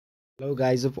Hello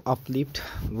guys of Uplift,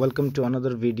 welcome to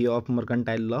another video of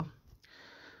mercantile law.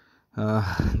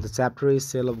 The chapter is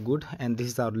sale of good and this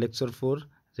is our lecture 4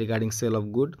 regarding sale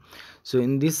of good. So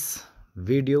in this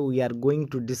video we are going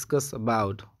to discuss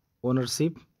about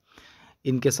ownership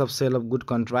in case of sale of good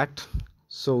contract.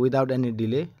 So without any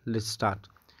delay, let's start.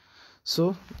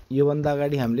 So यो भन्दा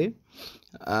अगाडि हामीले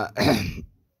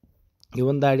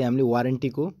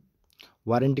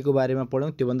वारेन्टीको बारेमा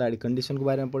पढ्यौं, त्योभन्दा अगाडि कन्डिसनको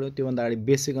बारेमा पढ्यौं, त्योभन्दा अगाडि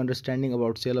basic understanding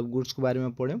about sale of गुड्सको बारेमा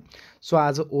पढ्यौं। सो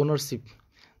आज ओनरशिप,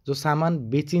 जो सामान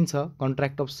बेचिन्छ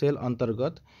कन्ट्र्याक्ट अफ सेल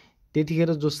अन्तर्गत,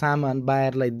 त्यतिखेर जो सामान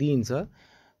बायरलाई दिइन्छ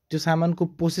त्यो सामानको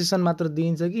पोसेसन मात्र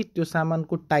दिइन्छ कि त्यो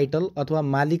सामानको टाइटल अथवा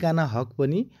मालिकाना हक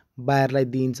पनि बायरलाई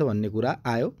दिइन्छ भन्ने कुरा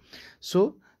आयो। सो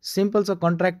सिम्पल छ,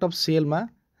 कन्ट्र्याक्ट अफ सेलमा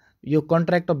यो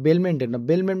कन्ट्र्याक्ट अफ बेलमेन्ट हैन,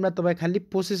 बेलमेन्टमा तपाई खाली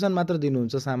पोसेसन मात्र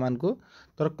दिनुहुन्छ सामानको,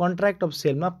 तर कन्ट्र्याक्ट अफ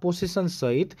सेलमा पोसेसन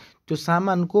सहित त्यो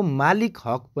सामानको मालिक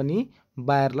हक पनि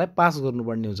बायरलाई पास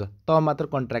गर्नुपर्ने हुन्छ, तब मात्र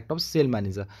कन्ट्र्याक्ट अफ सेल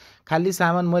मानिन्छ। खाली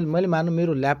सामान मैले मानु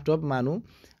मेरो ल्यापटप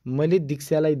मैले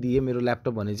दीक्षालाई दिए मेरो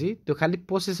ल्यापटप भनेपछि त्यो खाली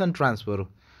पोसेसन ट्रान्सफर हो,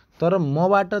 तर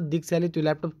मबाट दीक्षाले त्यो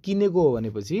ल्यापटप किनेको हो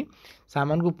भनेपछि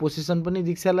सामानको पोसेसन पनि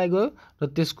दीक्षालाई गयो र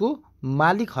त्यसको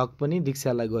मालिक हक पनि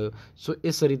दीक्षालाई गयो। सो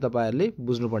यसरी तपाईहरुले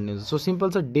बुझ्नुपर्ने हुन्छ। सो सिम्पल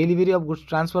छ, delivery of goods,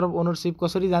 transfer of ownership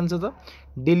कसरी जान्छ त?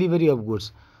 Delivery of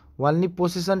goods वाल्नी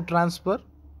possession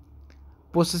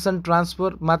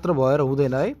transfer मात्र भएर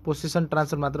हुँदैन है, पोसेसन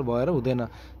ट्रान्सफर मात्र भएर हुँदैन।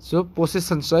 सो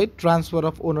पोसेसन सहित ट्रान्सफर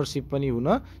अफ ओनरशिप पनि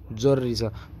हुन जरुरी छ।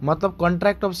 मतलब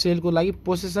कन्ट्र्याक्ट अफ सेलको लागि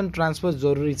पोसेसन ट्रान्सफर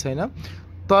जरुरी छैन,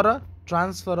 तर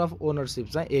ट्रान्सफर अफ ओनरशिप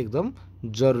चाहिँ एकदम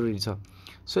जरुरी छ।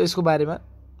 सो यसको बारेमा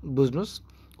बुझ्नुस्।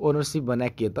 ओनरशिप भने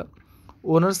के त?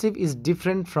 Ownership is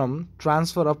different from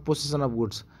transfer of possession of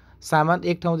goods. सामान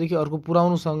एक ठाउँदेखि अर्को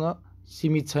पुर्याउनुसँग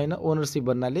सीमित छैन। ओनरशिप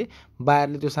भन्नाले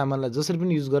बायरले त्यो सामानलाई जसरी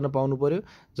पनि युज गर्न पाउनु पर्यो,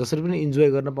 जसरी पनि इन्जोय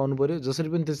गर्न पाउनु पर्यो, जसरी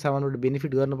पनि त्यो सामानबाट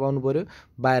बेनिफिट गर्न पाउनु पर्यो।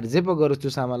 बायर जे पो गरोस्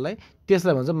त्यो सामानलाई,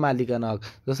 त्यसलाई भन्छ मालिकाना हक।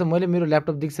 जस्तो मैले मेरो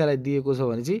ल्यापटप दीक्षालाई दिएको छ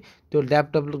भनेपछि त्यो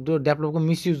ल्यापटपको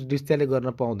मिसयुज दीक्षाले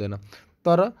गर्न पाउँदैन,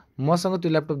 तर मसँग त्यो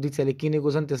ल्यापटप दीक्षाले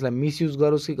किनेको छ नि त्यसलाई मिसयुज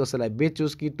गरोस् कि कसैलाई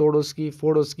बेचोस् कि तोडोस् कि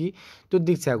फोडोस् कि त्यो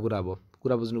दीक्षाको कुरा भयो।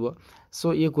 कुरा बुझ्नुभयो?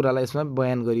 सो यो कुरालाई यसमा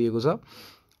बयान गरिएको छ।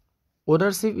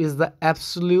 Ownership is the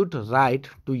absolute right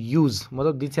to use,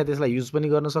 मतलब दीक्षा त्यसलाई युज पनि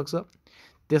गर्न सक्छ,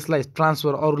 त्यसलाई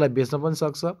ट्रान्सफर अरूलाई बेच्न पनि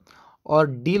सक्छ, और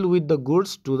deal with the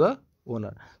goods to the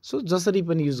owner. So जसरी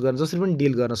पनि युज गर्न, जसरी पनि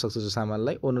डिल गर्न सक्छ त्यो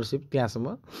सामानलाई, ओनरशिप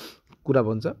त्यहाँसम्म कुरा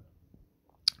भन्छ।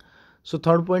 सो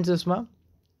थर्ड पोइन्ट छ यसमा,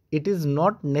 it is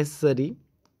not necessary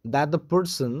that the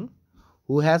person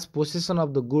who has possession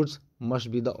of the goods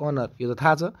must be the owner। यो त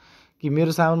थाहा छ कि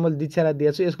मेरो सामान मैले दीक्षालाई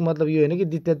दिएको छु, यसको मतलब यो होइन कि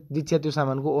दीक्षा त्यो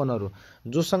सामानको ओनर हो।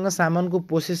 जोसँग सामानको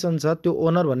पोसेसन छ त्यो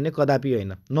ओनर भन्ने कदापि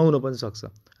होइन, नहुन पनि सक्छ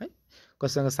है।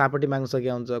 कसैसँग सापटी माग्न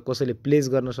सकिया हुन्छ, कसैले प्लेज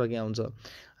गर्न सकिया हुन्छ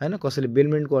हैन, कसैले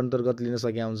बेलमेन्टको अन्तर्गत लिन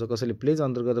सकिया हुन्छ, कसैले प्लेज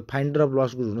अन्तर्गत फाइन्डर अफ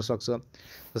लस गुड हुन सक्छ।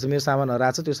 जस्तै मेरो सामान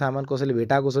हराएको छ, त्यो सामान कसैले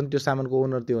भेटाएको छ नि त्यो सामानको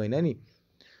ओनर त्यो होइन नि।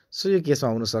 सो यो केसमा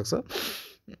हुन सक्छ।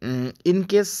 In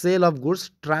case sale of goods,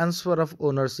 transfer of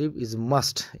ownership is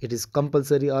must, it is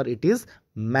compulsory और इट इज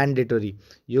म्यान्डेटरी।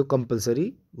 यो कम्पलसरी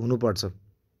हुनुपर्छ।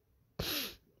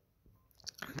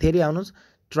 फेरि आउनुहोस्,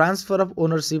 transfer of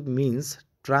ownership means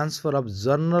transfer of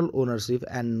general ownership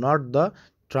and not the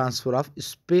transfer of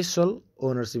special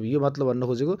ownership. यो मतलब भन्न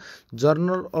खोजेको,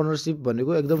 general ownership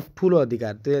भनेको एकदम ठुलो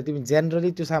अधिकार, त्यो तिमी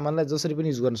जेनरली त्यो सामानलाई जसरी पनि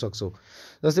युज गर्न सक्छौ।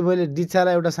 जस्तै मैले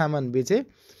दीक्षालाई एउटा सामान बेचेँ,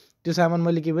 त्यो सामान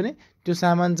मैले के भने त्यो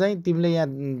सामान चाहिँ तिमीले यहाँ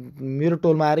मेरो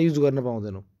टोलमा आएर युज गर्न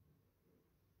पाउँदैनौ,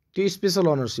 त्यो स्पेसल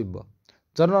ओनरशिप भयो।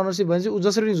 जनरल ओनरशिप भने चाहिँ उ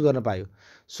जसरी युज गर्न पायो।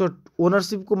 सो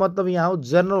ओनरशिपको मतलब यहाँ हो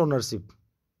जनरल ओनरशिप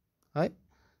है।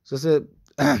 जस्तै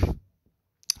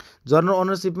जनरल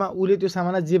ओनरशिपमा उसले त्यो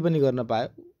सामानलाई जे पनि गर्न पायो,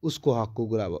 उसको हकको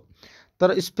कुरा भयो।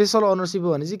 तर स्पेसल ओनरशिप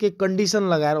हो भने चाहिँ केही कन्डिसन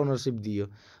लगाएर ओनरशिप दियो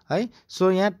है।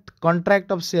 सो यहाँ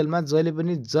कन्ट्र्याक्ट अफ सेलमा जहिले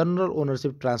पनि जनरल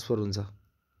ओनरशिप ट्रान्सफर हुन्छ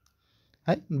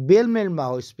है। बेलमेन्टमा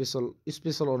हो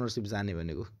स्पेसल ओनरशिप जाने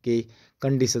भनेको, केही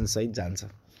कन्डिसन सहित जान्छ।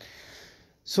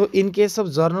 So in case of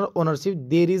general ownership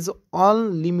there is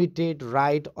unlimited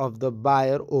right of the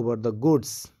buyer over the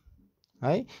goods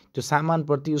है। त्यो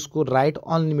सामानप्रति उसको राइट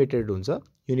अनलिमिटेड हुन्छ,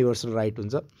 युनिभर्सल राइट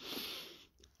हुन्छ।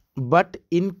 But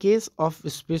in case of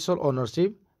special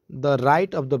ownership the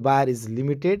right of the buyer is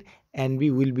limited and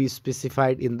will be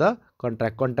specified in the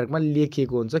contract. कन्ट्र्याक्टमा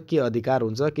लेखिएको हुन्छ के अधिकार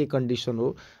हुन्छ, के कन्डिसन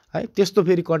हो है। त्यस्तो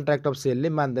फेरि कन्ट्र्याक्ट अफ सेलले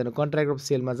मान्दैन। कन्ट्र्याक्ट अफ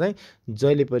सेलमा चाहिँ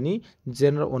जहिले पनि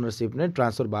जेनरल ओनरशिप नै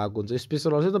ट्रान्सफर भएको हुन्छ।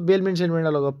 स्पेसल ओनरशिप त बेलमेन्ट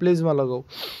सेलमेन्टमा लगाऊ, प्लेजमा लगाऊ।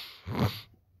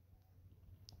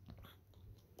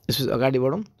 यसपछि अगाडि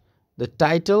बढौँ। The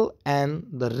title and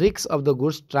the risk of the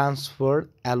goods transferred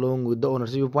along with the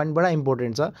ownership. यो पोइन्ट बडा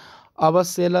इम्पोर्टेन्ट छ। अब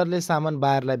सेलरले सामान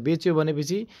बायरलाई बेच्यो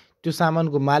भनेपछि त्यो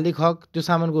सामानको मालिक हक, त्यो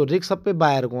सामानको रिस्क सबै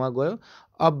बायरकोमा गयो।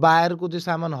 अब बायरको त्यो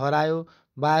सामान हरायो,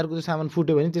 बायरको त्यो सामान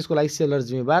फुट्यो भने त्यसको लागि सेलर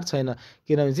जिम्मेवार छैन,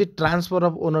 किनभने चाहिँ ट्रान्सफर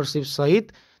अफ ओनरसिप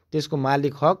सहित त्यसको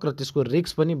मालिक हक र त्यसको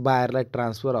रिस्क पनि बायरलाई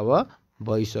ट्रान्सफर अब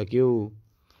भइसक्यो।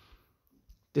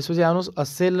 त्यसपछि आउनुहोस्, अ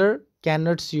सेलर क्यान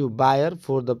नट स्यु बायर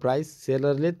फर द प्राइस।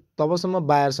 सेलरले तबसम्म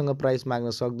बायरसँग प्राइस माग्न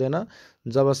सक्दैन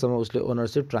जबसम्म उसले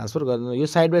ओनरसिप ट्रान्सफर गर्दैन। यो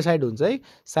साइड बाई साइड हुन्छ है,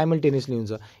 साइमल्टेनियसली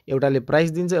हुन्छ। एउटाले प्राइस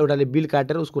दिन्छ, एउटाले बिल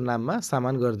काटेर उसको नाममा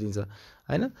सामान गरिदिन्छ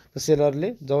हैन। त सेलरले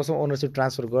जबसम्म ओनरसिप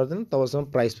ट्रान्सफर गर्दैन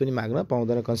तबसम्म प्राइस पनि माग्न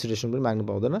पाउँदैन, कन्सिडरेसन पनि माग्न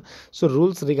पाउँदैन। So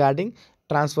rules regarding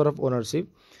transfer of ownership.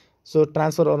 So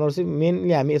transfer ownership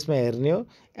mainly हामी यसमा हेर्ने हो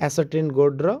एसर्टेन्ड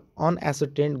गुड र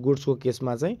अनएसर्टेन्ड गुड्सको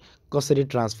केसमा चाहिँ कसरी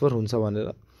ट्रान्सफर हुन्छ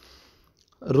भनेर।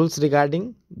 रुल्स रिगार्डिङ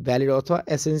भ्यालिड अथवा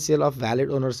एसेन्सियल अफ भ्यालिड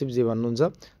ओनरसिप जे भन्नुहुन्छ,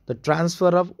 the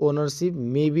transfer of ownership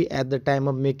may be at the time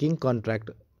of making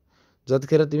contract.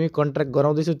 जतिखेर तिमी कन्ट्र्याक्ट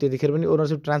गराउँदैछौ त्यतिखेर पनि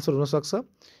ओनरसिप ट्रान्सफर हुनसक्छ,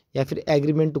 या फिर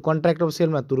एग्रिमेन्ट टु कन्ट्र्याक्ट अफ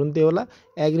सेलमा तुरुन्तै होला,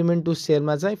 एग्रिमेन्ट टु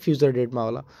सेलमा चाहिँ फ्युचर डेटमा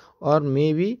होला, or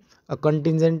maybe a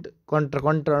contingent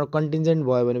contingent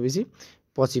भयो भनेपछि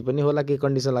पछि पनि होला केही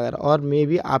कन्डिसन लगाएर, अर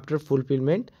मेबी आफ्टर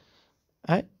फुलफिलमेन्ट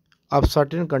है of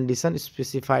certain condition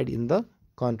specified in the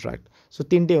contract. So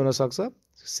तिनटै हुनसक्छ,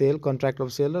 सेल, कन्ट्र्याक्ट अफ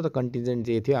सेल र कन्टिन्जेन्ट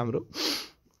जे थियो हाम्रो।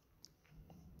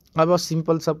 अब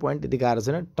सिम्पल छ, पोइन्ट यति गाह्रो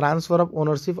छैन। Transfer of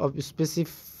ownership of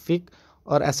specific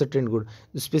or एसर्टेन्ड good.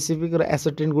 Specific र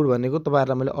एसर्टेन्ड गुड भनेको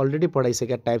तपाईँहरूलाई मैले अलरेडी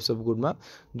पढाइसकेँ टाइप्स अफ गुडमा,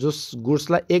 जो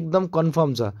गुड्सलाई एकदम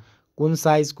कन्फर्म छ कुन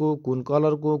साइजको, कुन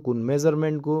कलरको, कुन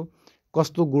मेजरमेन्टको,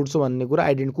 कस्तो गुड्स हो भन्ने कुरा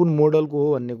कुन मोडलको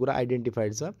हो भन्ने कुरा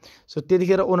आइडेन्टिफाइड छ। सो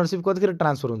त्यतिखेर ओनरसिप कतिखेर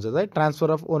ट्रान्सफर हुन्छ है, ट्रान्सफर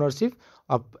अफ ओनरसिप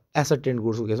अफ एसर्टेन्ड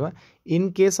गुड्सको केसमा। In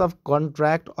case of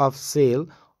contract of sale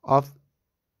of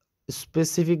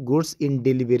specific goods in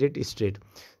deliberate state.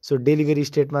 So delivery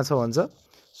स्टेटमा छ भन्छ,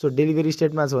 सो डेलिभरी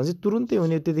स्टेटमा छ भने चाहिँ तुरुन्तै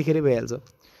हुने, त्यतिखेरै भइहाल्छ।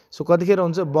 सो कतिखेर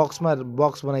हुन्छ, बक्स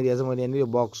बनाइदिएको छ मैले, यहाँनिर यो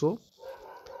बक्स हो।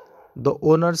 द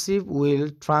ओनरसिप विल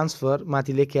ट्रान्सफर,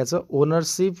 माथि लेखिएको छ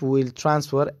ownership will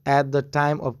transfer at the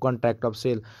time of contract of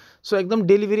sale. So एकदम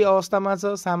डेलिभरी अवस्थामा छ,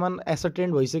 सामान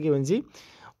एसर्टेन्ड भइसक्यो भने चाहिँ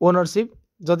ओनरसिप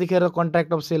जतिखेर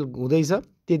कन्ट्र्याक्ट अफ सेल हुँदैछ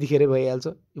त्यतिखेरै भइहाल्छ।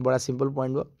 यो बडा सिम्पल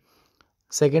पोइन्ट भयो।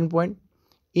 Second point,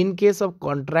 in case of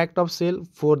contract of sale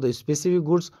for the specific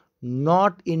goods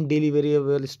not in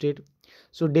डेलिभरेबल state.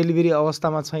 So delivery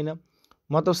अवस्थामा छैन,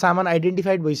 मतलब सामान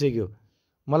आइडेन्टिफाइड भइसक्यो,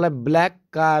 मलाई ब्ल्याक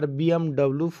कार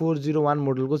BMW 401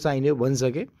 मोडलको चाहिने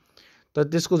भनिसके, तर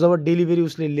त्यसको जब डेलिभरी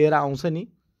उसले लिएर आउँछ नि,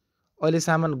 अहिले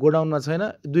सामान गोडाउनमा छैन,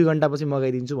 2 घन्टापछि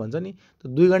मगाइदिन्छु भन्छ नि, त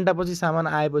 2 घन्टापछि सामान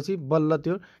आएपछि बल्ल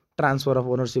त्यो ट्रान्सफर अफ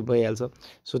ओनरसिप भइहाल्छ।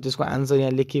 सो त्यसको आन्सर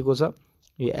यहाँ लेखिएको छ,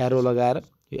 यो एरो लगाएर,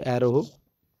 यो एरो हो।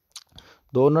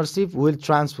 The ownership will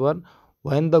transfer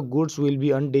when the goods will be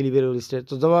on डेलिभरेबल state.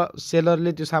 तो जब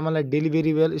सेलरले त्यो सामानलाई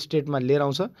डेलिभरेबल स्टेटमा लिएर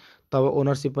आउँछ तब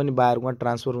ओनरसिप पनि बायरमा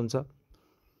ट्रान्सफर हुन्छ।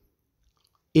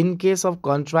 In case of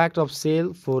contract of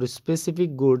sale for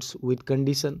specific goods with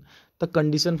condition, त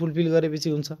कन्डिसन फुलफिल गरेपछि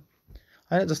हुन्छ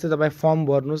हैन। जस्तै तपाईँ फर्म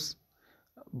भर्नुस्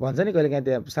भन्छ नि, कहिलेकाहीँ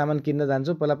त्यहाँ सामान किन्न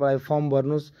जान्छौँ, पहिला फर्म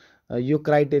भर्नुस्, यो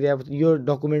क्राइटेरिया, यो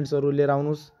डकुमेन्ट्सहरू लिएर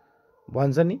आउनुहोस्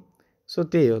भन्छ नि। सो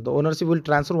त्यही हो, the ownership will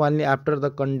transfer only after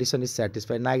the condition is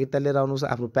satisfied. नागरिकता लिएर आउनुहोस्,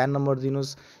 आफ्नो प्यान नम्बर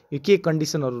दिनुहोस्, यो के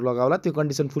कन्डिसनहरू लगाउला, त्यो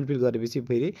कन्डिसन फुलफिल गरेपछि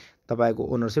फेरि तपाईँको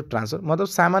ओनरसिप ट्रान्सफर, मतलब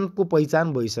सामानको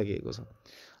पहिचान भइसकेको छ।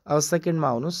 अब सेकेन्डमा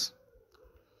आउनुहोस्,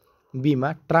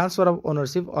 बीमा, transfer of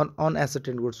ownership on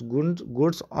अनएसर्टेन्ड goods.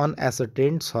 Goods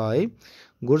अनएसर्टेन्ड छ है,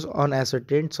 गुड्स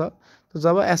अनएसर्टेन्ड छ। त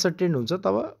जब एसर्टेन्ड हुन्छ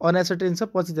तब अनएसर्टेन्ड छ,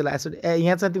 पछि त्यसलाई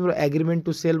यहाँ चाहिँ तिम्रो एग्रिमेन्ट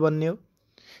टु सेल बन्ने हो,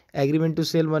 एग्रिमेन्ट टु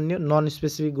सेल भन्ने हो, नन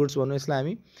स्पेसिफिक गुड्स भन्नु यसलाई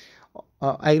हामी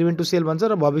एग्रिमेन्ट टु सेल भन्छ।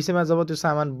 र भविष्यमा जब त्यो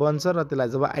सामान बन्छ र त्यसलाई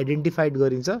जब आइडेन्टिफाइड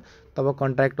गरिन्छ तब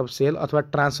कन्ट्र्याक्ट अफ सेल अथवा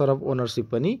ट्रान्सफर अफ ओनरसिप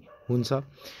पनि हुन्छ।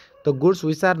 त goods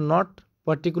which are not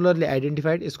particularly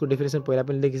identified, यसको डेफिनेसन पहिला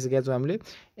पनि लेखिसकेका छौँ हामीले,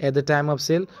 at the time of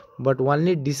sale but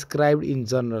only described in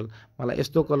general. मलाई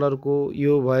यस्तो कलरको,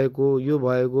 यो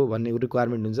भएको भन्ने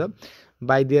रिक्वायरमेन्ट हुन्छ।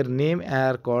 By their name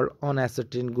are called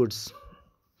अनएसर्टेन्ड goods.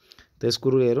 त यसको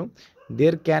रुल हेरौँ,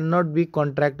 there can not be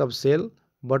contract of sale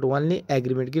but only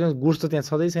agreement, किनभने गुड्स त त्यहाँ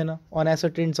छँदै छैन,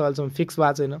 अनएसर्टेन्ड छ, अहिलेसम्म फिक्स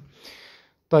भएको छैन।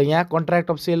 त यहाँ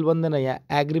कन्ट्र्याक्ट अफ सेल बन्दैन, यहाँ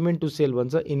एग्रिमेन्ट टु सेल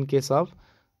भन्छ in case of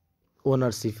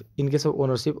ownership, in case of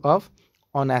ownership of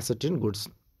अनएसर्टेन्ड goods.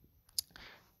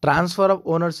 Transfer of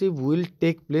ownership will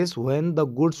take place when the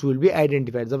goods will be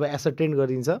identified. जब एसर्टेन्ड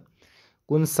गरिन्छ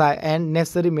कुन एन्ड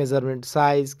नेसेसरी मेजरमेन्ट,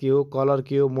 साइज के हो, colour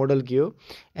के हो, model के हो,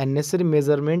 and necessary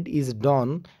measurement is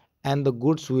done and the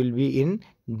goods will be in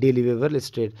डेलिभरेबल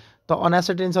state. त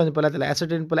अनएसर्टेन्ड छ भने पहिला त्यसलाई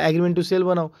एसर्टेन्ड, पहिला एग्रिमेन्ट टु सेल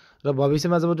बनाऊ, र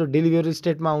भविष्यमा जब त्यो डेलिभरी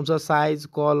स्टेटमा आउँछ साइज,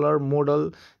 कलर,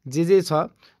 मोडल जे छ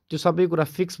त्यो सबै कुरा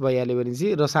फिक्स भइहाल्यो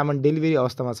भनेपछि र सामान डेलिभरी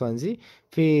अवस्थामा छ भनेपछि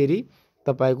फेरि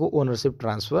तपाईको ओनरशिप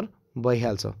ट्रान्सफर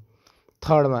भइहाल्छ।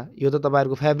 थर्डमा यो त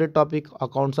तपाईहरुको फेभरेट टपिक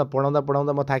अकाउन्ट्समा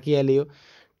पढाउँदा म थाकिहालेँ यो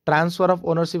transfer of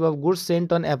ownership of goods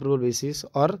saint on approval basis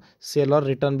or sale or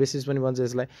return basis पनि भन्छ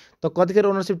यसलाई। त कतिखेर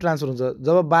ओनरशिप ट्रान्सफर हुन्छ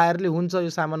जब बायरले हुन्छ यो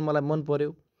सामान मलाई मन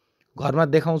पर्यो घरमा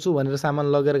देखाउँछु भनेर सामान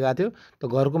लगेर गएको थियो त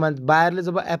घरको मान्छे बायरले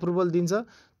जब एप्रुभल दिन्छ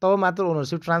तब मात्र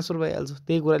ओनरशिप ट्रान्सफर भइहाल्छ।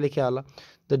 त्यही कुरा लेख्या होला।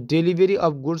 The delivery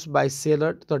of goods by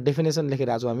seller त डेफिनेसन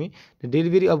लेखिरहेको छौँ हामी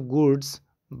delivery of goods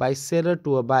by seller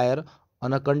to a buyer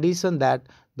on a condition that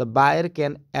the buyer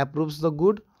can approves the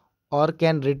good or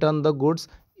can return the goods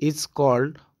is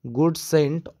called goods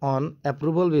sent on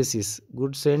approval basis.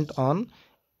 Goods sent on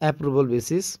approval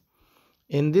basis.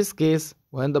 In this case,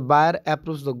 when the buyer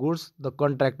approves the goods, the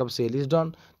contract of sale is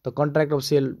done. The contract of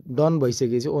sale done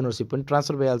भइसकेपछि ownership पनि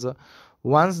transfer भइहाल्छ।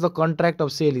 Once the contract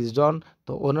of sale is done,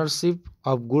 the ownership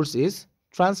of goods is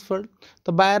transferred.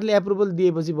 त बायरले approval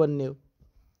दिएपछि बन्ने हो।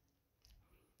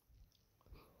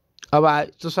 अब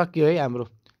त्यो सक्यो है हाम्रो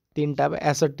तीनटा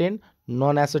एसर्टेन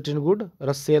नन एसर्टेन गुड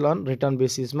र सेल अन रिटर्न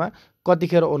बेसिसमा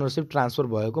कतिखेर ओनरशिप ट्रान्सफर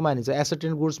भएको मानिन्छ।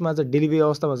 एसर्टेन गुड्समा चाहिँ डेलिभरी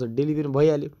अवस्थामा छ डेलिभरी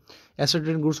भइहाल्यो।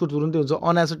 एसर्टेन गुड्सको तुरुन्तै हुन्छ।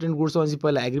 अनएसर्टेन गुड्स भनेपछि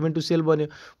पहिला एग्रिमेन्ट टु सेल बन्यो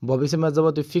भविष्यमा जब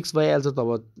त्यो फिक्स भइहाल्छ तब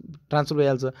ट्रान्सफर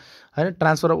भइहाल्छ हैन।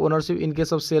 Transfer of ownership in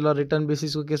case of sale or return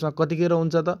बेसिसको केसमा कतिखेर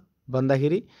हुन्छ त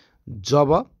भन्दाखेरि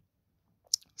जब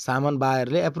सामान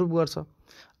बायरले एप्रुभ गर्छ।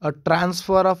 A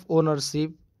transfer of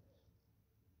ownership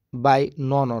by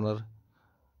non owner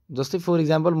जस्तै फर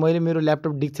इक्जाम्पल मैले मेरो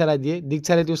ल्यापटप दीक्षालाई दिएँ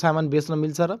दीक्षाले त्यो सामान बेच्न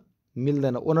मिल्छ र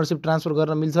मिल्दैन ओनरशिप ट्रान्सफर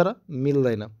गर्न मिल्छ र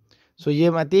मिल्दैन। सो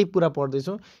योमा त्यही कुरा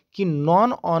पढ्दैछौँ कि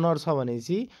नन ओनर छ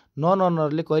भनेपछि नन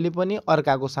ओनरले कहिले पनि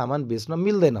अर्काको सामान बेच्न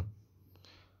मिल्दैन।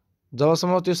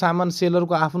 जबसम्म त्यो सामान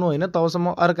सेलरको आफ्नो होइन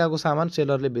तबसम्म अर्काको सामान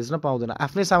सेलरले बेच्न पाउँदैन।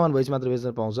 आफ्नै सामान भएपछि मात्र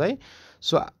बेच्न पाउँछ है।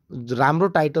 सो राम्रो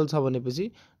टाइटल छ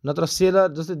भनेपछि नत्र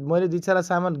सेलर जस्तै मैले दीक्षालाई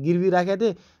सामान गिरवी राखेको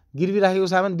थिएँ गिरवी राखेको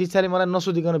सामान दीक्षाले मलाई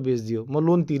नसोधिकन बेचिदियो म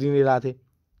लोन तिरिने रहेको थिएँ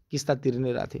किस्ता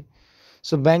तिरिने रहेको थिएँ।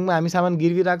 सो ब्याङ्कमा हामी सामान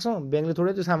गिरवी राख्छौँ ब्याङ्कले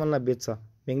थोरै त्यो सामानलाई बेच्छ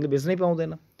ब्याङ्कले बेच्नै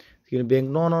पाउँदैन किनभने ब्याङ्क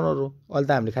नन ओनर हो। अहिले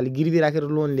त हामीले खालि गिरवी राखेर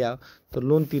लोन ल्यायो तर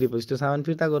लोन तिरेपछि त्यो सामान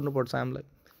फिर्ता गर्नुपर्छ हामीलाई।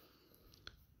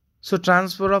 सो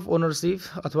ट्रान्सफर अफ ओनरशिप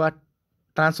अथवा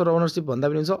ट्रान्सफर अफ ओनरशिप भन्दा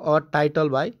पनि हुन्छ a title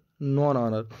by non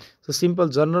owner. So simple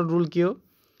general rule के हो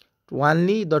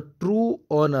only the true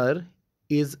owner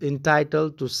is entitle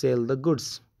to sell the goods.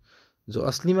 जो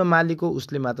असलीमा मालिक हो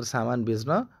उसले मात्र सामान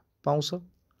बेच्न पाउँछ।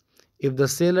 If the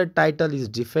seller title is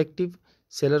defective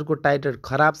सेलरको title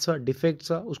खराब छ डिफेक्ट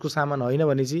छ उसको सामान होइन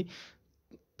भनेपछि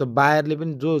त बायरले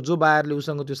पनि जो बायरले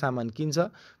उसँग त्यो सामान किन्छ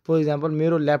फर इक्जाम्पल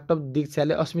मेरो ल्यापटप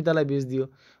दीक्षाले अस्मितालाई बेचिदियो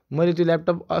मैले त्यो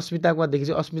ल्यापटप अस्मिताकोमा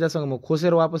देखेपछि अस्मितासँग म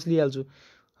खोसेर वापस लिइहाल्छु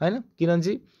हैन किनभने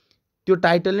चाहिँ त्यो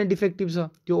टाइटल नै डिफेक्टिभ छ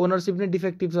त्यो ओनरशिप नै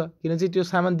डिफेक्टिभ छ किनभने चाहिँ त्यो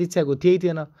सामान दीक्षाको थिएै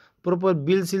थिएन प्रोपर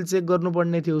बिल सिल चेक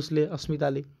गर्नुपर्ने थियो उसले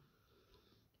अस्मिताले।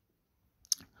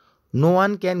 No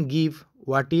one can give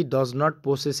what he does not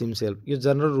possess himself यो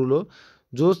जनरल रुल हो।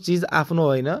 जो चिज आफ्नो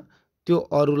होइन त्यो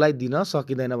अरूलाई दिन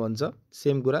सकिँदैन भन्छ।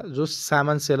 सेम कुरा जो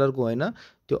सामान सेलरको होइन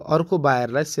त्यो अर्को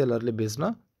बायरलाई सेलरले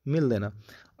बेच्न मिल्दैन।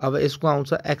 अब यसको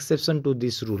आउँछ एक्सेप्सन टु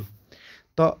दिस रुल।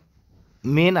 त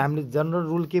मेन हामीले जनरल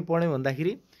रुल के पढ्यौँ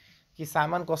भन्दाखेरि कि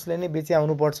सामान कसले नै बेचे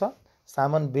आउनुपर्छ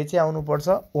सामान बेचे आउनुपर्छ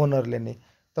ओनरले नै।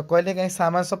 त कहिलेकाहीँ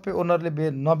सामान सबै ओनरले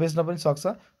नबेच्न पनि सक्छ।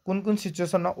 कुन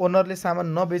सिचुएसनमा ओनरले सामान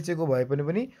नबेचेको भए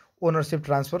पनि ओनरशिप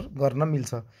ट्रान्सफर गर्न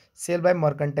मिल्छ। सेल बाई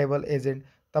मर्कन्टाइबल एजेन्ट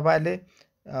तपाईँहरूले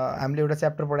हामीले एउटा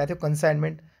च्याप्टर पढाएको थियो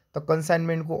कन्साइनमेन्ट। त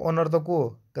कन्साइनमेन्टको ओनर त को हो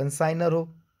कन्साइनर हो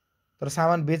तर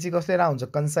सामान बेची कसले रा हुन्छ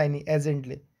कन्साइनी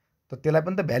एजेन्टले। त त्यसलाई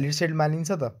पनि त भ्यालिड सेल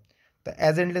मानिन्छ त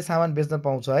एजेन्टले सामान बेच्न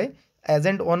पाउँछ है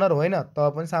एजेन्ट ओनर होइन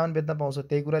तब पनि सामान बेच्न पाउँछ।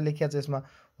 त्यही कुरा लेखिया छ यसमा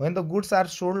when the goods are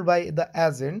sold by the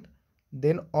agent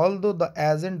then although the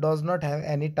agent does not have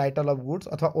any title of goods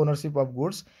अथवा ownership of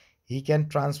goods he can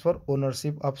transfer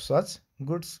ownership of such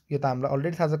goods। यो त हामीलाई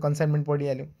अलरेडी थाहा छ consignment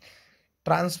पढिहाल्यौँ।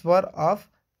 Transfer of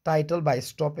title by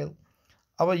स्टपेल।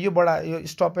 अब यो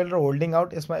स्टपेल र holding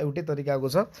out यसमा एउटै तरिकाको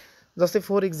छ। जस्तै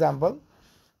फर इक्जाम्पल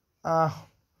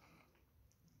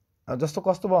जस्तो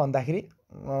कस्तो भयो भन्दाखेरि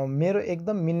मेरो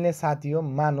एकदम मिल्ने साथी हो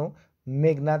मानो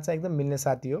मेघनाथ चाहिँ एकदम मिल्ने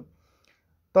साथी हो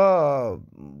त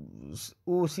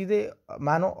ऊ सिधै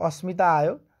मानौ अस्मिता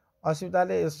आयो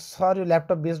अस्मिताले सर यो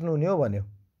ल्यापटप बेच्नु हुने हो भन्यो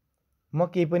म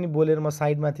केही पनि बोलेर म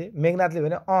साइडमा थिएँ मेघनाथले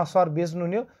भने सर बेच्नु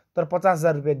हुने हो तर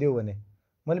 50,000 रुपैयाँ देऊ भने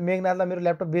मैले मेघनाथलाई मेरो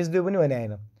ल्यापटप बेचिदियो पनि भने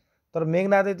हैन तर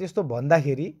मेघनाथले त्यस्तो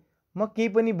भन्दाखेरि म केही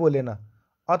पनि बोलेन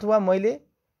अथवा मैले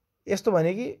यस्तो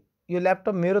भने कि यो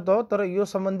ल्यापटप मेरो त हो तर यो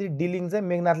सम्बन्धी डिलिङ चाहिँ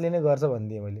मेघनाथले नै गर्छ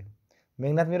भनिदिएँ मैले।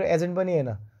 मेघनाथ मेरो एजेन्ट पनि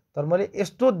हैन तर मैले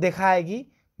यस्तो देखाएँ कि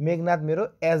मेघनाथ मेरो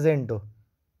एजेन्ट हो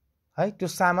है त्यो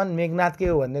सामान मेघनाथकै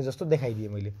हो भन्ने जस्तो देखाइदिएँ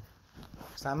मैले।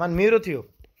 सामान मेरो थियो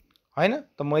हैन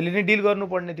त मैले नै डिल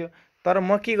गर्नुपर्ने थियो, तर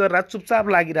म के गरिरहेको छु चुपचाप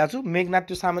लागिरहेको छु। मेघनाथ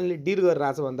त्यो सामानले डिल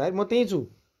गरिरहेछ भन्दाखेरि म त्यहीँ छु,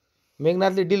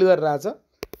 मेघनाथले डिल गरिरहेछ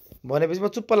भनेपछि म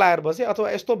चुप्प लागेर बसेँ।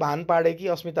 अथवा यस्तो भान पाडेँ कि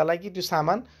अस्मितालाई कि त्यो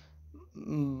सामान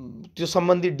त्यो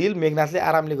सम्बन्धी डिल मेघनाथले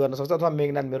आरामले गर्न सक्छ अथवा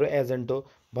मेघनाथ मेरो एजेन्ट हो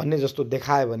भन्ने जस्तो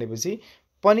देखायो भनेपछि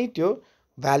पनि त्यो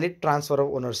भ्यालिड ट्रान्सफर अफ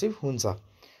ओनरसिप हुन्छ।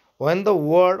 when the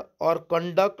word or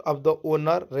conduct of the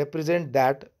owner represent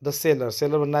that the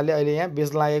seller भन्नाले अहिले यहाँ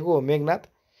बेच्न लागेको हो Meghnath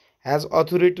has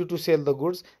authority to sell the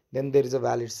goods, then there is a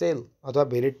valid sale अथवा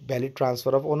valid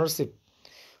transfer of ownership।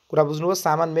 कुरा बुझ्नुभयो।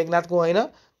 सामान मेघनाथको होइन,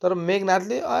 तर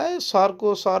मेघनाथले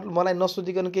सर मलाई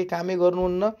नसोधिकन केही कामै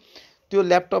गर्नुहुन्न, त्यो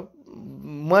ल्यापटप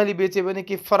मैले बेचेँ भने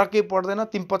केही फरकै पर्दैन,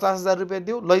 तिमी 50,000 रुपियाँ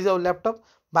देऊ लैजाऊ ल्यापटप,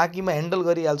 बाँकी म ह्यान्डल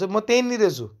गरिहाल्छु। म त्यहीँनिर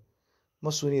छु, म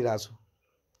सुनिरहेको छु,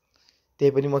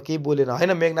 त्यही पनि म केही बोलेन।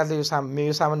 होइन मेघनाथले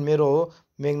यो सामान मेरो हो,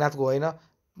 मेघनाथको होइन,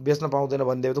 बेच्न पाउँदैन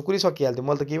भनिदियो त कुरै सकिहाल्थ्यो,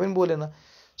 मैले त केही पनि बोलेन।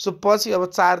 सो पछि अब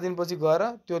 4 दिनपछि गएर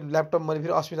त्यो ल्यापटप मैले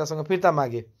फेरि अस्मितासँग फिर्ता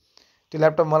मागेँ, त्यो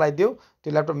ल्यापटप मलाई देऊ,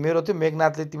 त्यो ल्यापटप मेरो थियो,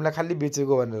 मेघनाथले तिमीलाई खालि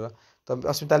बेचेको भनेर। त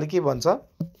अस्मिताले के भन्छ,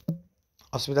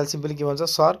 अस्मिताले सिम्पली के भन्छ,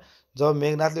 सर जब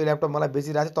मेघनाथले यो ल्यापटप मलाई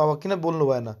बेचिरहेको थियो तब किन बोल्नु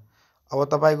भएन, अब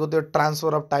तपाईँको त्यो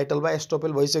ट्रान्सफर अफ टाइटल वा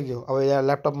एस्टोपेल भइसक्यो, अब यहाँ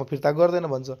ल्यापटप म फिर्ता गर्दैन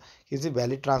भन्छ, यो चाहिँ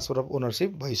भ्यालिड ट्रान्सफर अफ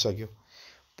ओनरसिप भइसक्यो।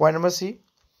 Point number C,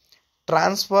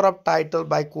 transfer of title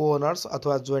by को ओनर्स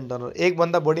अथवा जोइन्ट ओनर।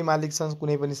 एकभन्दा बढी मालिक छन्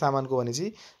कुनै पनि सामानको भनेपछि,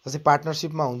 जस्तै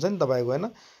पार्टनरसिपमा हुन्छ नि तपाईँको होइन,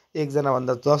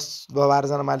 एकजनाभन्दा 10 वा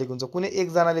 12जना मालिक हुन्छ, कुनै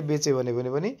एकजनाले बेच्यो भने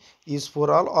पनि is for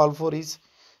all for is,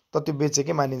 त त्यो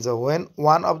बेचेकै मानिन्छ। वेन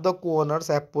वान अफ द को owners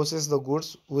have possess the goods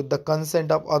with the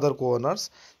consent of other को owners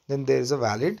then there is a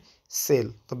valid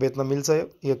sale, त बेच्न मिल्छ।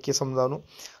 यो के सम्झाउनु।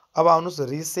 अब आउनुहोस्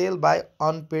रिसेल बाई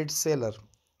अनपेड सेलर,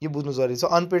 यो बुझ्नु जरुरी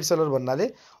छ। अनपेड सेलर भन्नाले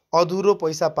अधुरो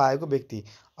पैसा पाएको व्यक्ति।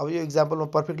 अब यो इक्जाम्पल म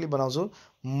पर्फेक्टली बनाउँछु।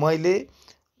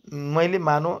 मैले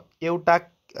मानौ एउटा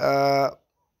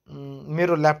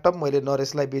मेरो ल्यापटप मैले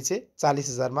नरेशलाई बेचेँ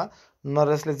 40,000 मा,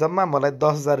 नरेशले जम्मा मलाई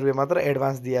 10,000 रुपियाँ मात्र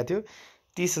एडभान्स दिएको थियो।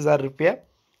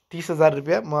 30,000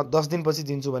 रुपियाँ म 10 दिनपछि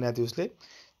दिन्छु भनेको थियो उसले।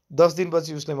 10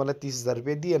 दिनपछि उसले मलाई 30,000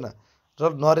 रुपियाँ दिएन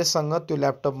र नरेशसँग त्यो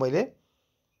ल्यापटप मैले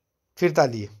फिर्ता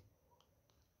लिएँ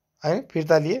हैन,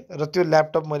 फिर्ता लिएँ र त्यो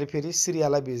ल्यापटप मैले फेरि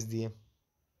श्रियालाई बेचिदिएँ।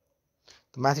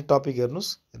 माथि टपिक हेर्नुहोस्,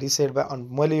 रिसेल बाई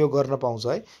मैले यो गर्न पाउँछु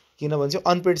है, किनभने चाहिँ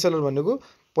अनपेड सेलर भनेको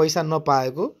पैसा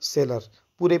नपाएको सेलर,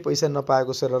 पुरै पैसा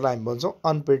नपाएको सेलरलाई हामी भन्छौँ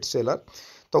अनपेड सेलर।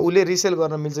 त उसले रिसेल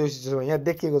गर्न मिल्छ यो सिचुएसनमा। यहाँ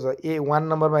देखिएको छ A1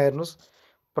 नम्बरमा हेर्नुहोस्,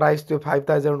 प्राइस त्यो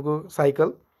 5,000 को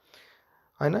साइकल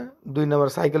हैन, 2 नम्बर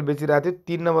साइकल बेचिरहेको थियो।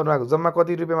 3 नम्बरमा जम्मा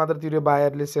कति रुपियाँ मात्र तिर्यो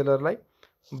बायरले सेलरलाई,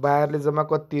 बायरले जम्मा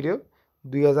कति तिर्यो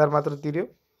 2,000 मात्र तिर्यो।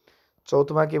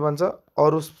 चौथोमा के भन्छ,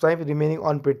 अरू चाहिँ रिमेनिङ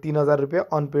अनपेड 3,000 रुपियाँ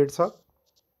अनपेड छ।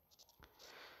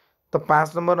 त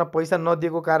 5 नम्बरमा पैसा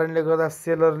नदिएको कारणले गर्दा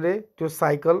सेलरले त्यो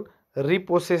साइकल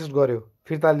रिपोसेस गर्यो,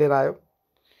 फिर्ता लिएर आयो,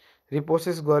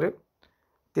 रिपोसेस गर्यो।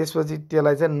 त्यसपछि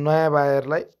त्यसलाई चाहिँ नयाँ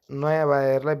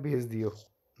बायरलाई बेचिदियो,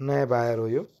 नयाँ बायर हो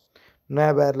यो,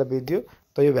 नयाँ बायरलाई बेचिदियो।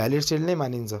 त यो भ्यालिड सेल नै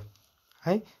मानिन्छ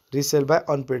है, रिसेल बाई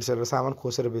अनपेड सेलर, सामान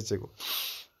खोसेर बेचेको।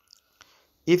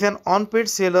 If an unpaid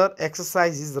seller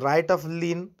exercise is right of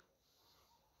लिन,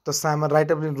 त सामान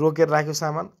राइट अफ लिन रोकेर राख्यो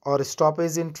सामान, अर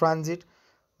स्टपेज इन ट्रान्जिट,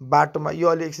 बाटोमा, यो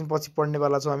अलि एकछिन पछि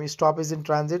पढ्नेवाला छौँ हामी, stoppage in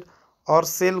transit or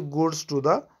sell goods to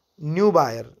the new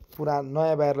buyer, पुरा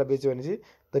नयाँ बायरलाई बेच्यो भने चाहिँ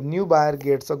the new buyer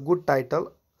gets a good title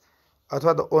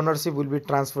अथवा the ownership will be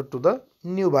transfer to the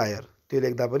new buyer, त्यो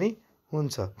लेख्दा पनि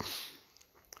हुन्छ।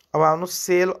 अब आउनु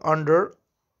sale under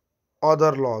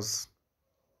other lodge,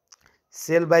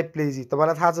 sale by प्लेजी।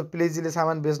 तपाईँलाई थाहा छ प्लेजीले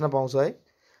सामान बेच्न पाउँछ है,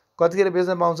 कतिखेर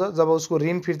बेच्न पाउँछ, जब उसको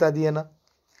ऋण फिर्ता दिएन,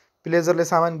 प्लेजरले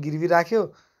सामान गिरवी राख्यो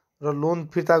र लोन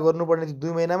फिर्ता गर्नुपर्ने थियो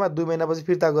 2 महिनामा, 2 महिनापछि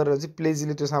फिर्ता गरेर चाहिँ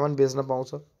प्लेजीले त्यो सामान बेच्न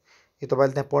पाउँछ। यो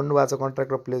तपाईँले त्यहाँ पढ्नु भएको छ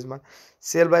contract of प्लेजमा।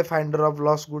 Sale by finder of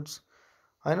loss goods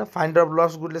हैन, फाइन्डर अफ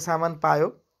लस गुडले सामान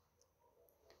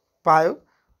पायो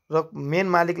र मेन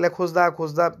मालिकलाई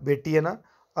खोज्दा भेटिएन,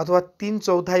 अथवा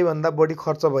 3/4 भन्दा बढी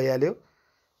खर्च भइहाल्यो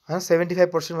हैन,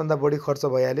 75% भन्दा बढी खर्च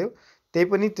भइहाल्यो, त्यही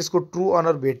पनि त्यसको ट्रु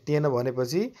अनर भेटिएन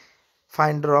भनेपछि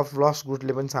फाइन्डर अफ लस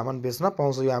गुडले पनि सामान बेच्न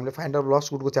पाउँछ। यो हामीले फाइन्डर अफ लस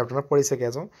गुडको च्याप्टरमा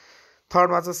पढिसकेका छौँ।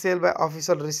 थर्डमा छ sale by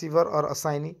official receiver or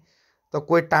assignee. त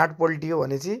कोही टाँट पल्टियो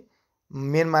भने चाहिँ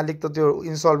मेन मालिक त त्यो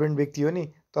इन्सल्भेन्ट व्यक्ति हो नि,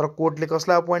 तर कोर्टले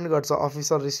कसलाई अपोइन्ट गर्छ,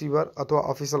 अफिसियल रिसिभर अथवा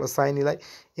अफिसियल असाइनीलाई।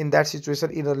 इन द्याट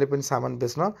सिचुएसन यिनीहरूले पनि सामान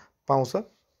बेच्न पाउँछ,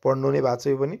 पढ्नु नै भएको छ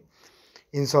यो पनि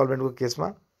इन्सल्भेन्टको केसमा।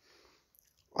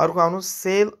 अर्को आउनु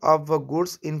sale of the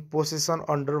goods in possession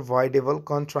under भोइडेबल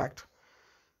contract,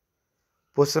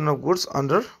 possession of goods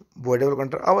under भोइडेबल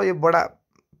contract. अब यो बडा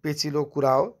पेचिलो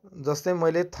कुरा हो, जस्तै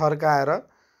मैले थर्काएर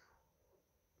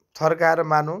थर्काएर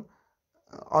मानौँ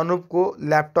अनुपको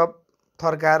ल्यापटप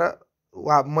थर्काएर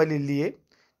मैले लिएँ,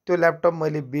 त्यो ल्यापटप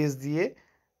मैले बेचिदिएँ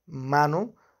मानौँ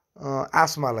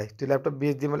आसमालाई। त्यो ल्यापटप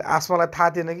बेचिदिएँ मैले, आसमालाई थाहा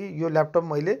थिएन कि यो ल्यापटप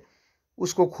मैले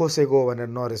उसको खोसेको हो भनेर,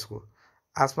 नरेशको।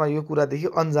 आसमा यो कुरादेखि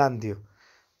अन्जान थियो।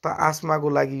 त आसमाको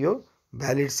लागि यो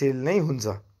भ्यालिड सेल नै हुन्छ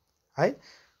है।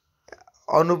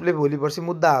 अनुपले भोलि पर्सि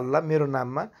मुद्दा हाल्ला मेरो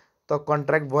नाममा, त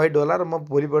कन्ट्र्याक्ट भोइड होला र म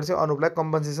भोलि पर्सि अनुपलाई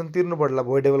कम्पन्सेसन तिर्नु पर्ला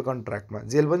भोइडेबल कन्ट्र्याक्टमा,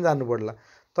 जेल पनि जानु पर्ला।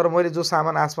 तर मैले जो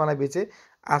सामान आसमालाई बेचेँ,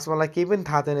 आसमालाई केही पनि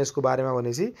थाहा थिएन यसको बारेमा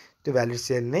भनेपछि त्यो भ्यालिड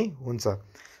सेल नै हुन्छ।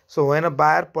 So when a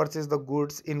buyer purchase the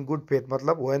goods in good faith,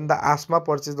 मतलब when the Asma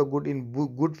purchase the good in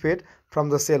good faith from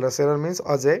the seller, seller means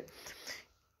Ajay,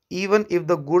 even if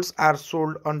the goods are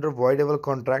sold under voidable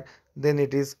contract, then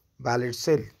it is valid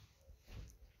sale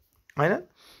हैन।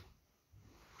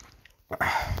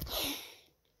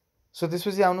 So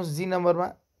त्यसपछि आउनुहोस् जी नम्बरमा,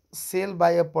 sale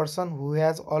by a person who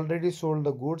has already sold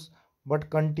the goods but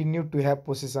continue to have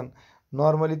possession.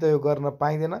 Normally त यो गर्न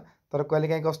पाइँदैन, तर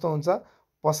कहिलेकाहीँ कस्तो हुन्छ,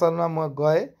 पसलमा म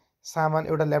गएँ, सामान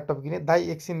एउटा ल्यापटप किनेँ, दाइ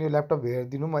एकछिन यो ल्यापटप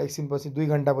हेरिदिनु, म एकछिनपछि 2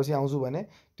 घन्टापछि आउँछु भने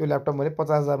त्यो ल्यापटप मैले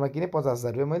 50,000मा किनेँ,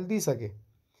 50,000 रुपियाँ मैले दिइसकेँ।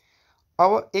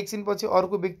 अब एकछिनपछि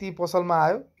अर्को व्यक्ति पसलमा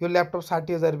आयो, यो ल्यापटप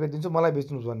 60,000 रुपियाँ दिन्छु मलाई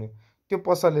बेच्नुहोस् भन्यो, त्यो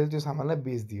पसलले त्यो सामानलाई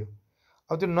बेचिदियो।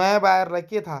 अब त्यो नयाँ बायरलाई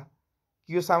के थाहा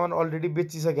कि यो सामान अलरेडी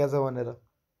बेचिसकेको छ भनेर।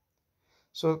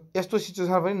 सो यस्तो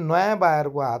सिचुएसनमा पनि नयाँ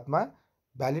बायरको हातमा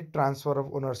भ्यालिड ट्रान्सफर अफ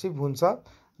ओनरसिप हुन्छ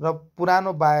र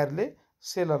पुरानो बायरले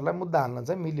सेलरलाई मुद्दा हाल्न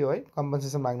चाहिँ मिल्यो है,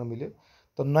 कम्पन्सेसन माग्न मिल्यो।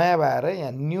 त नयाँ बायर है,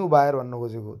 यहाँ न्यू बायर भन्नु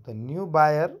खोजेको। The new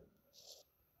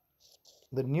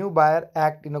buyer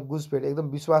act in a good faith, एकदम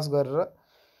विश्वास गरेर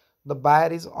the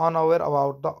buyer is unaware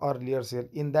about the earlier sale.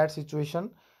 In that situation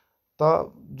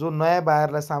त जो नयाँ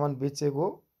बायरलाई सामान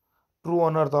बेचेको ट्रु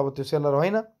ओनर त अब त्यो सेलर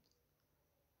होइन,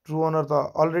 ट्रु ओनर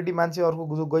त अलरेडी मान्छे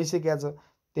अर्को जो गइसकेको छ,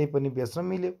 त्यही पनि बेच्न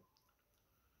मिल्यो।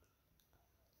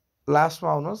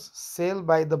 लास्टमा आउनुहोस्, sale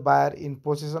by the buyer in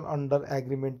possession under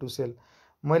agreement to sell.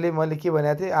 मैले के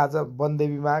भनेको थिएँ आज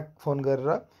वनदेवीमा फोन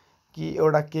गरेर कि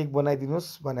एउटा केक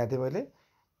बनाइदिनुहोस् भनेको थिएँ मैले,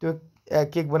 त्यो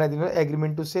केक बनाइदिनु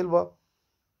एग्रिमेन्ट टु सेल भयो,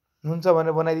 हुन्छ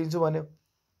भनेर बनाइदिन्छु भन्यो।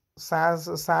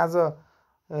 साँझ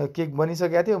केक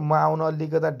बनिसकेको थियो, म आउन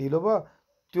अलिकता ढिलो भयो,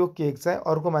 त्यो केक चाहिँ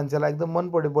अर्को मान्छेलाई एकदम मन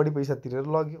पऱ्यो, बढी पैसा तिरेर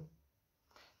लग्यो,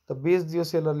 त बेचिदियो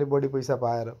सेलरले बढी पैसा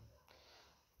पाएर।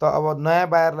 त अब नयाँ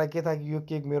बायरलाई के थाहा कि यो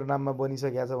केक मेरो नाममा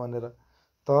बनिसकेको छ भनेर।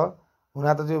 त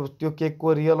हुन त त्यो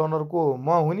केकको रियल ओनर को हो, म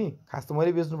हुँ नि, खास त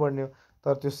मैले बेच्नुपर्ने हो।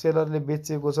 तर त्यो सेलरले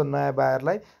बेचेको छ नयाँ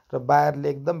बायरलाई, र बायरले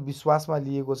एकदम विश्वासमा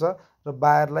लिएको छ, र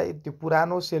बायरलाई त्यो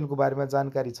पुरानो सेलको बारेमा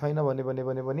जानकारी छैन भने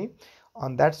पनि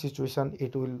on that situation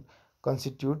it will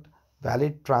constitute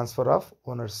valid transfer of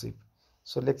ownership.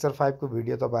 So lecture 5 को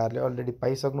भिडियो तपाईँहरूले अलरेडी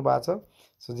पाइसक्नु भएको छ।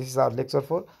 So this is our lecture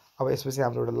 4। अब यसपछि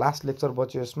हाम्रो एउटा लास्ट लेक्चर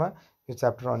बच्यो यसमा, यो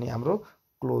च्याप्टर अनि हाम्रो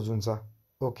क्लोज हुन्छ।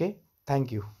 Okay,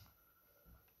 thank you.